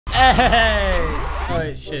Hey! Oh,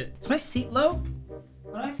 wait, shit. Is my seat low?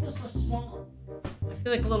 Why do I feel so small? I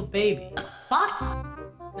feel like a little baby. Fuck?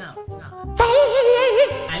 No, it's not.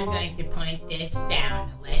 I'm going to point this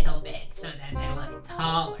down a little bit so that I look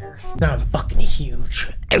taller. No, I'm fucking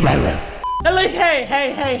huge. At least,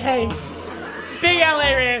 hey. Big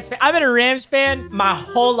LA Rams fan. I've been a Rams fan my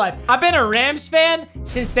whole life. I've been a Rams fan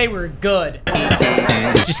since they were good.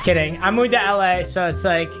 Just kidding. I moved to LA, so it's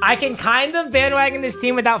like, I can kind of bandwagon this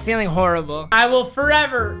team without feeling horrible. I will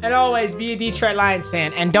forever and always be a Detroit Lions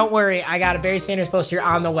fan. And don't worry, I got a Barry Sanders poster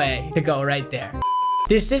on the way to go right there.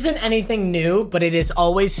 This isn't anything new, but it is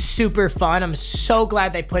always super fun. I'm so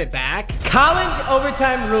glad they put it back. College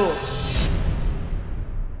overtime rules.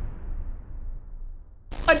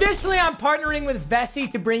 Additionally, I'm partnering with Vessi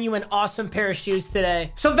to bring you an awesome pair of shoes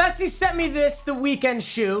today. So Vessi sent me this, the weekend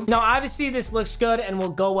shoe. Now, obviously, this looks good and will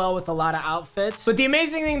go well with a lot of outfits. But the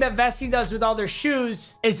amazing thing that Vessi does with all their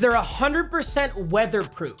shoes is they're 100%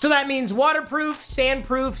 weatherproof. So that means waterproof,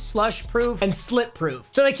 sandproof, slush-proof, and slip-proof.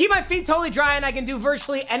 So they keep my feet totally dry and I can do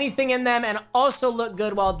virtually anything in them and also look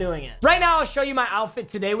good while doing it. Right now, I'll show you my outfit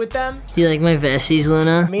today with them. Do you like my Vessis,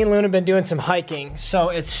 Luna? Me and Luna have been doing some hiking, so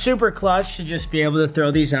it's super clutch to just be able to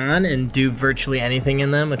throw these on and do virtually anything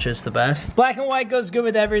in them, which is the best. Black and white goes good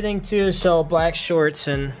with everything too, so black shorts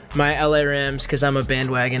and my LA Rams because I'm a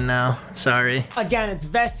bandwagon now. Sorry. Again, it's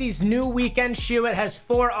Vessi's new weekend shoe. It has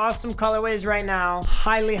 4 awesome colorways right now.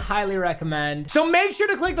 Highly, highly recommend. So make sure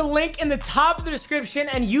to click the link in the top of the description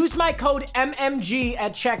and use my code MMG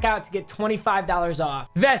at checkout to get $25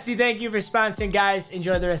 off. Vessi, thank you for sponsoring, guys.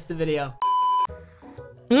 Enjoy the rest of the video.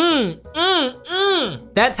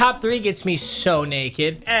 That top 3 gets me so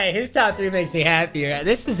naked. Hey, his top 3 makes me happier.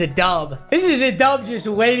 This is a dub. This is a dub just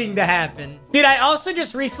waiting to happen. Dude, I also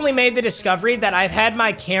just recently made the discovery that I've had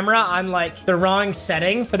my camera on like the wrong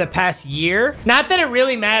setting for the past year. Not that it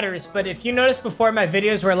really matters, but if you noticed before, my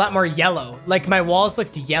videos were a lot more yellow. Like my walls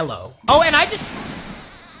looked yellow. Oh, and I just...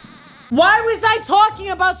 Why was I talking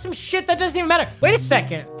about some shit that doesn't even matter? Wait a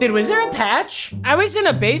second. Dude, was there a patch? I was in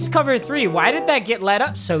a base cover 3. Why did that get let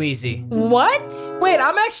up so easy? What? Wait,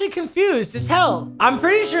 I'm actually confused as hell. I'm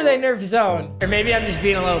pretty sure they nerfed zone. Or maybe I'm just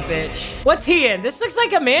being a little bitch. What's he in? This looks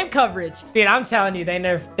like a man coverage. Dude, I'm telling you, they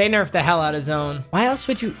nerfed the hell out of zone. Why else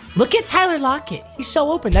would you? Look at Tyler Lockett. He's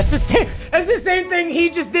so open. That's the same thing he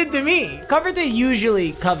just did to me. Cover 3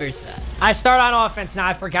 usually covers that. I start on offense now.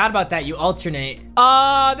 I forgot about that. You alternate.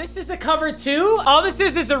 This is a cover 2. All this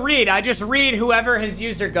is a read. I just read whoever his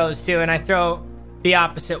user goes to, and I throw the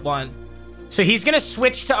opposite one. So he's gonna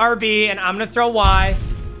switch to RB, and I'm gonna throw Y.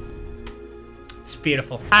 It's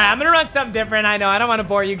beautiful. All right, I'm gonna run something different. I know. I don't want to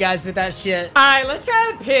bore you guys with that shit. All right, let's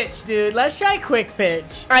try a pitch, dude. Let's try a quick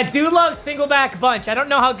pitch. I do love single back bunch. I don't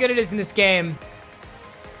know how good it is in this game.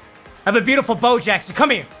 I have a beautiful Bo Jackson.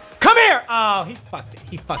 Come here. Come here! Oh, he fucked it.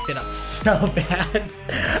 He fucked it up so bad.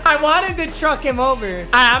 I wanted to truck him over. All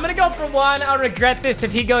right, I'm gonna go for 1. I'll regret this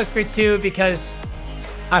if he goes for 2 because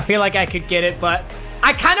I feel like I could get it, but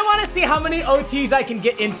I kind of want to see how many OTs I can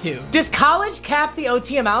get into. Does college cap the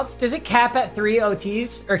OT amounts? Does it cap at 3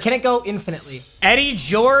 OTs or can it go infinitely? Eddie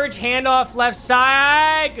George, handoff left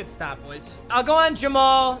side. Good stop, boys. I'll go on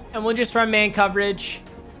Jamal and we'll just run man coverage.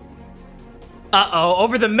 Uh-oh,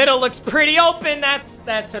 over the middle looks pretty open. That's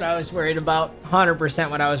what I was worried about. 100%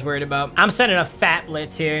 what I was worried about. I'm sending a fat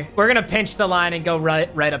blitz here. We're gonna pinch the line and go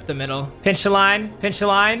right up the middle. Pinch the line, pinch the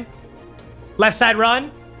line. Left side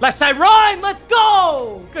run, left side run, let's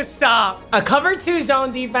go! Good stop. A cover 2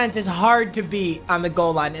 zone defense is hard to beat on the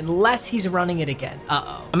goal line unless he's running it again.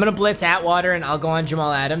 Uh-oh. I'm gonna blitz Atwater and I'll go on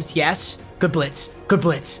Jamal Adams. Yes, good blitz, good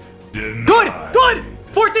blitz. Denied. Good!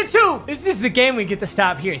 4th and 2. This is the game we get to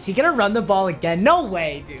stop here. Is he gonna run the ball again? No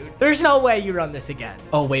way, dude. There's no way you run this again.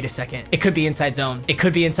 Oh, wait a second. It could be inside zone. It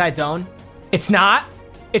could be inside zone. It's not.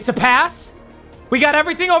 It's a pass. We got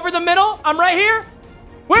everything over the middle. I'm right here.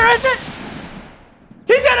 Where is it?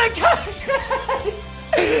 He didn't catch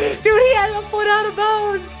it. Dude, he had a foot out of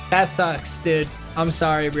bounds. That sucks, dude. I'm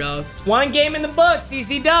sorry, bro. 1 game in the books.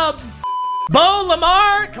 Easy dub. Bo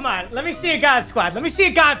Lamar, come on, let me see a God squad. Let me see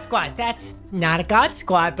a God squad. That's not a God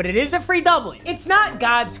squad, but it is a free double. It's not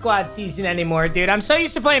God squad season anymore, dude. I'm so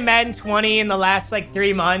used to playing Madden 20 in the last like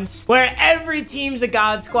 3 months where every team's a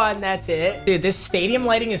God squad and that's it. Dude, this stadium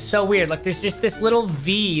lighting is so weird. Look, there's just this little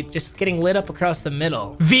V just getting lit up across the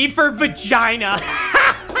middle. V for vagina.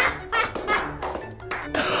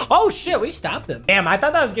 Oh shit, we stopped him. Damn, I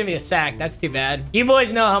thought that was gonna be a sack. That's too bad. You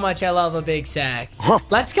boys know how much I love a big sack.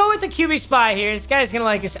 Let's go with the QB spy here. This guy's gonna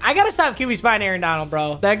like us. I gotta stop QB spy and Aaron Donald,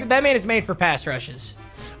 bro. That man is made for pass rushes.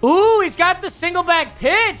 Ooh, he's got the single back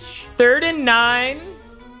pitch. 3rd and 9.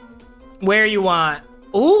 Where you want?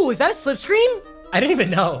 Ooh, is that a slip screen? I didn't even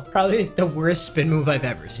know. Probably the worst spin move I've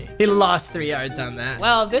ever seen. He lost 3 yards on that.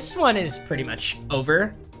 Well, this one is pretty much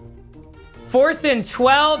over. 4th and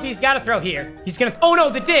 12. He's got to throw here. He's going to... Oh, no,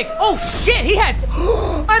 the dig. Oh, shit. He had...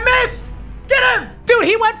 I missed. Get him. Dude,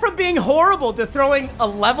 he went from being horrible to throwing a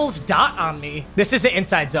levels dot on me. This is an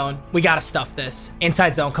inside zone. We got to stuff this.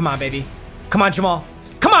 Inside zone. Come on, baby. Come on, Jamal.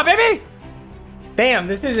 Come on, baby. Damn,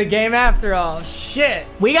 this is a game after all. Shit.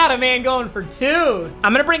 We got a man going for 2.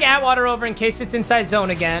 I'm going to bring Atwater over in case it's inside zone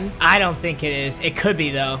again. I don't think it is. It could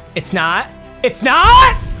be, though. It's not. It's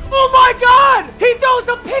not? Oh, my God. He throws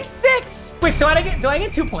a pick 6. Wait, so do I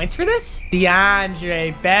get 2 points for this?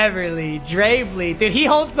 DeAndre Beverly, Drabley. Dude, he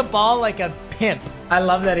holds the ball like a pimp. I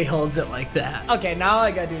love that he holds it like that. Okay, now all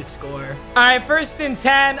I got to do is score. All right, 1st and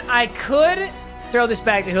 10. I could... throw this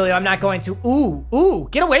back to Julio. I'm not going to. Ooh,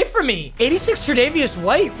 get away from me. 86 Tre'Davious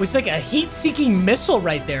White was like a heat-seeking missile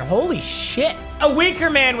right there. Holy shit. A weaker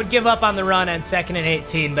man would give up on the run on 2nd and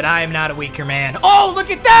 18, but I am not a weaker man. Oh, look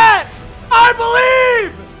at that. I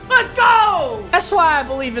believe. Let's go. That's why I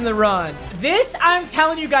believe in the run. This, I'm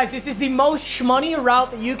telling you guys, this is the most shmoney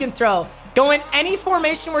route that you can throw. Go in any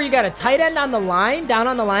formation where you got a tight end on the line, down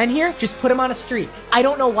on the line here, just put him on a streak. I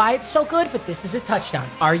don't know why it's so good, but this is a touchdown.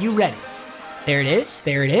 Are you ready? There it is.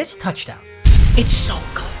 There it is. Touchdown. It's so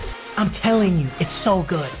good. I'm telling you, it's so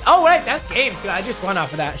good. Oh, wait, that's game, too. I just won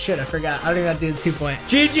off of that. Shit, I forgot. I don't even have to do the 2 point.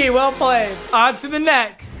 GG, well played. On to the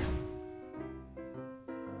next.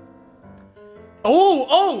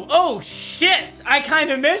 Oh, shit. I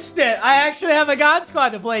kind of missed it. I actually have a God Squad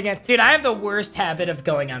to play against. Dude, I have the worst habit of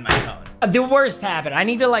going on my phone. The worst habit. I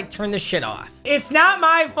need to, like, turn this shit off. It's not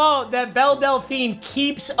my fault that Belle Delphine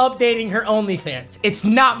keeps updating her OnlyFans. It's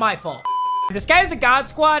not my fault. This guy is a God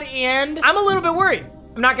Squad, and I'm a little bit worried.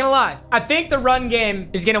 I'm not gonna lie. I think the run game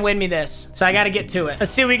is gonna win me this, so I gotta get to it.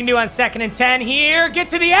 Let's see what we can do on 2nd and 10 here. Get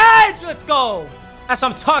to the edge. Let's go. That's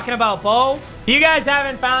what I'm talking about, Bo. If you guys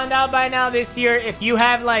haven't found out by now this year, if you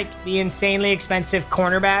have, like, the insanely expensive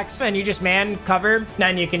cornerbacks and you just man cover,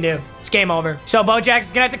 nothing you can do. It's game over. So Bo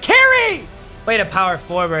Jackson's gonna have to carry. Way to power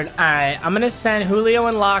forward. All right, I'm gonna send Julio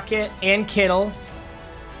and Lockett and Kittle.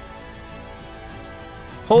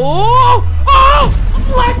 Oh,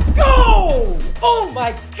 let's go. Oh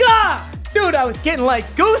my God. Dude, I was getting like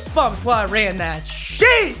goosebumps while I ran that.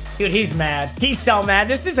 Sheesh. Dude, he's mad. He's so mad.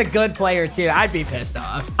 This is a good player too. I'd be pissed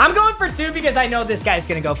off. I'm going for 2 because I know this guy's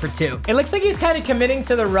gonna go for 2. It looks like he's kind of committing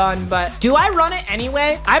to the run, but do I run it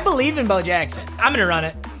anyway? I believe in Bo Jackson. I'm gonna run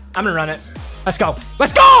it. I'm gonna run it. Let's go.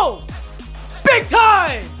 Let's go. Big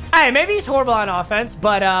time. Hey, maybe he's horrible on offense,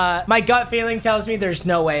 but my gut feeling tells me there's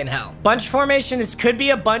no way in hell. Bunch formation. This could be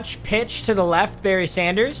a bunch pitch to the left, Barry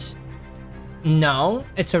Sanders. No,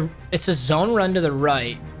 it's a zone run to the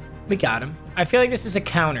right. We got him. I feel like this is a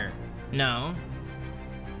counter. No.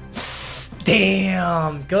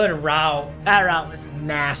 Damn, good route. That route was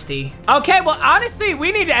nasty. Okay, well, honestly,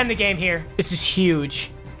 we need to end the game here. This is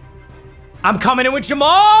huge. I'm coming in with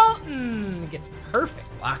Jamal. Gets perfect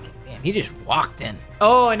blocking. Damn, he just walked in.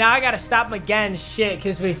 Oh, and now I got to stop him again. Shit,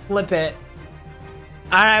 because we flip it.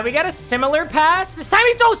 All right, we got a similar pass. This time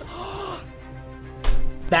he throws.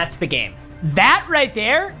 That's the game. That right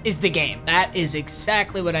there is the game. That is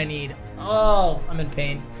exactly what I need. Oh, I'm in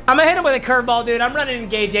pain. I'm gonna hit him with a curveball, dude. I'm running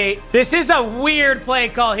engage 8. This is a weird play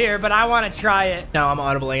call here, but I want to try it. No, I'm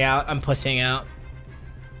audibling out. I'm pussying out.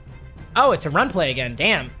 Oh, it's a run play again.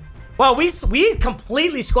 Damn. Well, we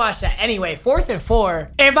completely squashed that anyway. 4th and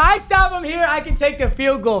 4. If I stop him here, I can take the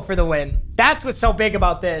field goal for the win. That's what's so big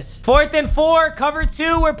about this. 4th and 4, cover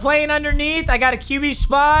 2. We're playing underneath. I got a QB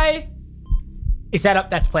spy. Is that up?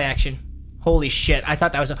 That's play action. Holy shit. I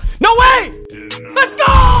thought that was a... No way! Let's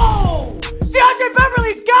go! DeAndre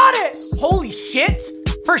Beverly's got it! Holy shit.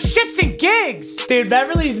 For shits and gigs. Dude,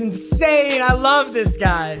 Beverly's insane. I love this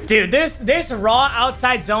guy. Dude, this raw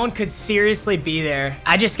outside zone could seriously be there.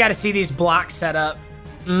 I just got to see these blocks set up.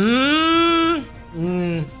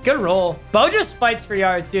 Good roll. Bo just fights for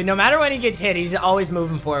yards, dude. No matter when he gets hit, he's always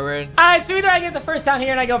moving forward. All right, so either I get the first down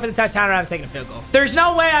here and I go for the touchdown, or I'm taking a field goal. There's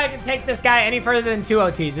no way I can take this guy any further than 2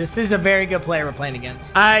 OTs. This is a very good player we're playing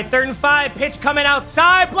against. All right, 3rd and 5. Pitch coming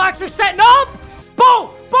outside. Blocks are setting up.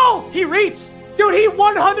 Bo! He reached. Dude, he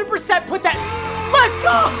 100% put that. Let's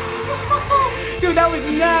go. Dude, that was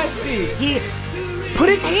nasty. He put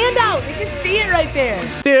his hand out. You can see it right there.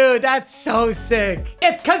 Dude, that's so sick.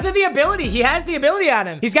 It's because of the ability. He has the ability on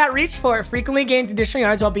him. He's got reach for it. Frequently gains additional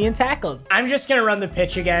yards while being tackled. I'm just going to run the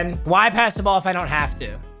pitch again. Why pass the ball if I don't have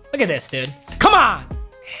to? Look at this, dude. Come on.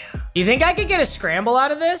 You think I could get a scramble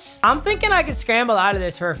out of this? I'm thinking I could scramble out of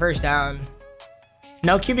this for a first down.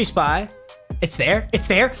 No QB spy. It's there. It's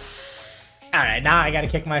there. All right, now I gotta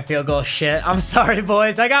kick my field goal. Shit, I'm sorry,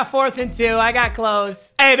 boys. I got 4th and 2. I got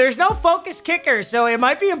close. Hey, there's no focus kicker, so it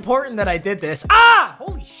might be important that I did this. Ah,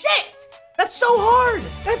 holy shit. That's so hard.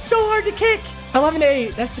 That's so hard to kick.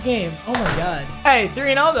 11-8. That's the game. Oh my God. Hey,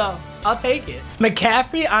 3-0 though. I'll take it.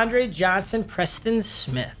 McCaffrey, Andre Johnson, Preston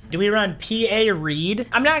Smith. Do we run P.A. Reed?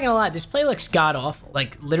 I'm not gonna lie. This play looks god-awful.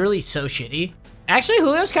 Like, literally so shitty. Actually,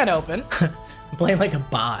 Julio's kind of open. I'm playing like a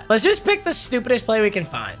bot. Let's just pick the stupidest play we can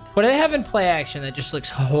find. What do they have in play action that just looks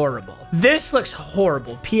horrible? This looks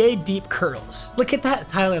horrible. PA deep curls. Look at that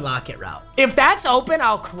Tyler Lockett route. If that's open,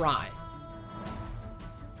 I'll cry.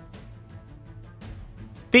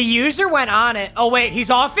 The user went on it. Oh, wait, he's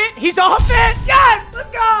off it? He's off it? Yes, let's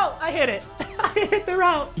go. I hit it. I hit the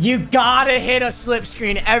route. You gotta hit a slip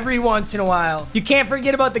screen every once in a while. You can't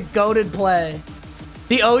forget about the goated play.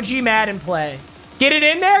 The OG Madden play. Get it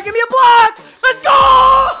in there. Give me a block. Let's go.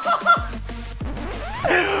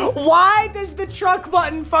 Why does the truck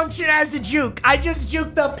button function as a juke? I just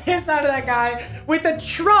juked the piss out of that guy with a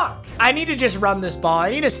truck. I need to just run this ball.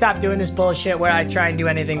 I need to stop doing this bullshit where I try and do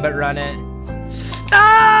anything but run it.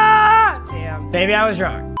 Ah! Damn. Maybe I was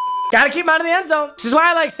wrong. Gotta keep him out of the end zone. This is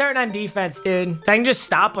why I like starting on defense, dude. So I can just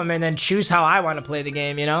stop him and then choose how I want to play the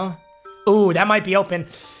game, you know? Ooh, that might be open.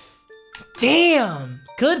 Damn.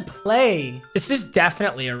 Good play. This is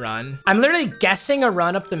definitely a run. I'm literally guessing a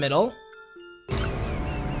run up the middle.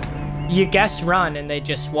 You guess run and they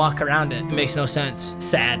just walk around it. It makes no sense.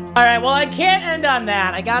 Sad. All right, well, I can't end on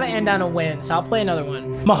that. I gotta end on a win, so I'll play another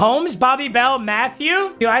one. Mahomes, Bobby Bell,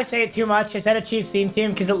 Matthew. Do I say it too much? Is that a Chiefs theme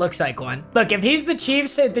team? Because it looks like one. Look, if he's the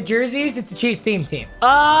Chiefs at the jerseys, it's a Chiefs theme team. Oh,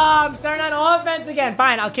 I'm starting on offense again.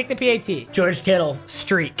 Fine, I'll kick the PAT. George Kittle,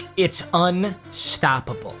 streak. It's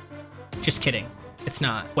unstoppable. Just kidding. It's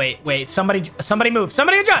not. Wait, somebody move.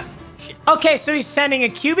 Somebody adjust. Shit. Okay, so he's sending a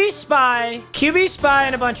QB spy,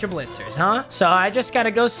 and a bunch of blitzers, huh? So I just gotta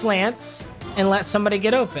go slants and let somebody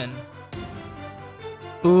get open.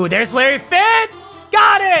 Ooh, there's Larry Fitz.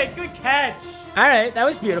 Got it. Good catch. All right, that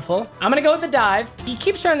was beautiful. I'm gonna go with the dive. He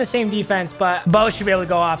keeps running the same defense, but Bo should be able to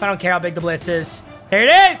go off. I don't care how big the blitz is. There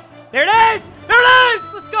it is. There it is. There it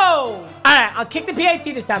is. Let's go. All right, I'll kick the PAT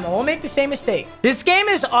this time. I won't make the same mistake. This game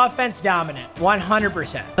is offense dominant,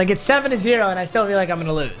 100%. Like, it's 7-0, and I still feel like I'm going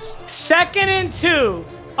to lose. 2nd and 2.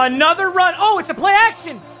 Another run. Oh, it's a play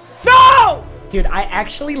action. No! Dude, I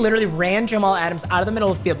actually literally ran Jamal Adams out of the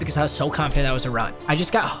middle of the field because I was so confident that was a run. I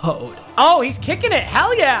just got hoed. Oh, he's kicking it.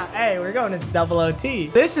 Hell yeah. Hey, we're going to double OT.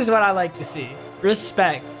 This is what I like to see.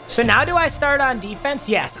 Respect. So now do I start on defense?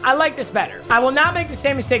 Yes, I like this better. I will not make the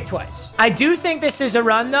same mistake twice. I do think this is a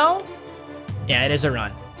run, though. Yeah, it is a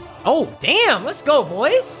run. Oh, damn. Let's go,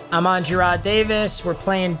 boys. I'm on Gerard Davis. We're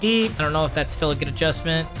playing deep. I don't know if that's still a good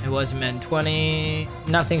adjustment. It was men 20.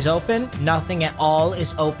 Nothing's open. Nothing at all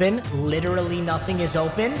is open. Literally nothing is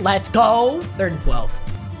open. Let's go. 3rd and 12.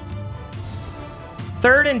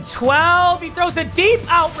 3rd and 12. He throws a deep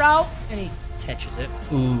out route, and he catches it.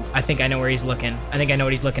 Ooh, I think I know where he's looking. I think I know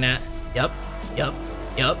what he's looking at. Yup.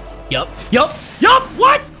 What?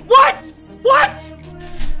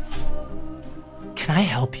 Can I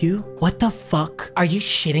help you? What the fuck? Are you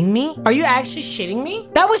shitting me? Are you actually shitting me?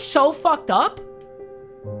 That was so fucked up.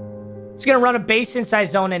 He's gonna run a base inside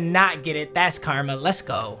zone and not get it. That's karma. Let's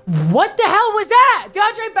go. What the hell was that?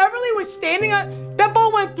 DeAndre Beverly was standing on... That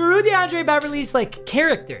ball went through DeAndre Beverly's, like,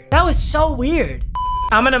 character. That was so weird.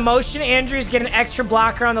 I'm gonna motion Andrews, get an extra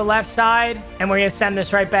blocker on the left side, and we're gonna send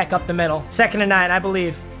this right back up the middle. 2nd and 9, I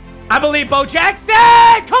believe. I believe Bo Jackson!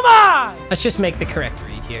 Come on! Let's just make the correct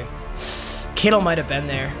read here. Kittle might have been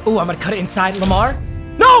there. Ooh, I'm gonna cut it inside. Lamar?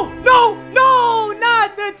 No!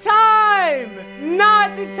 Not the time!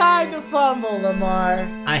 Not the time to fumble, Lamar.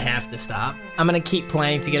 I have to stop. I'm gonna keep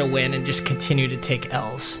playing to get a win and just continue to take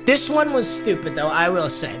L's. This one was stupid, though, I will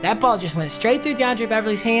say. That ball just went straight through DeAndre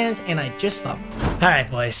Beverly's hands, and I just fumbled. All right,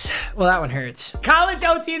 boys. Well, that one hurts. College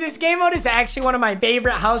OT, this game mode is actually one of my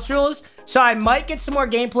favorite house rules, so I might get some more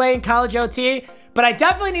gameplay in College OT, but I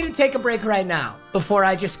definitely need to take a break right now before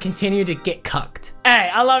I just continue to get cucked. Hey,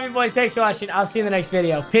 I love you, boys. Thanks for watching. I'll see you in the next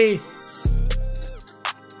video. Peace.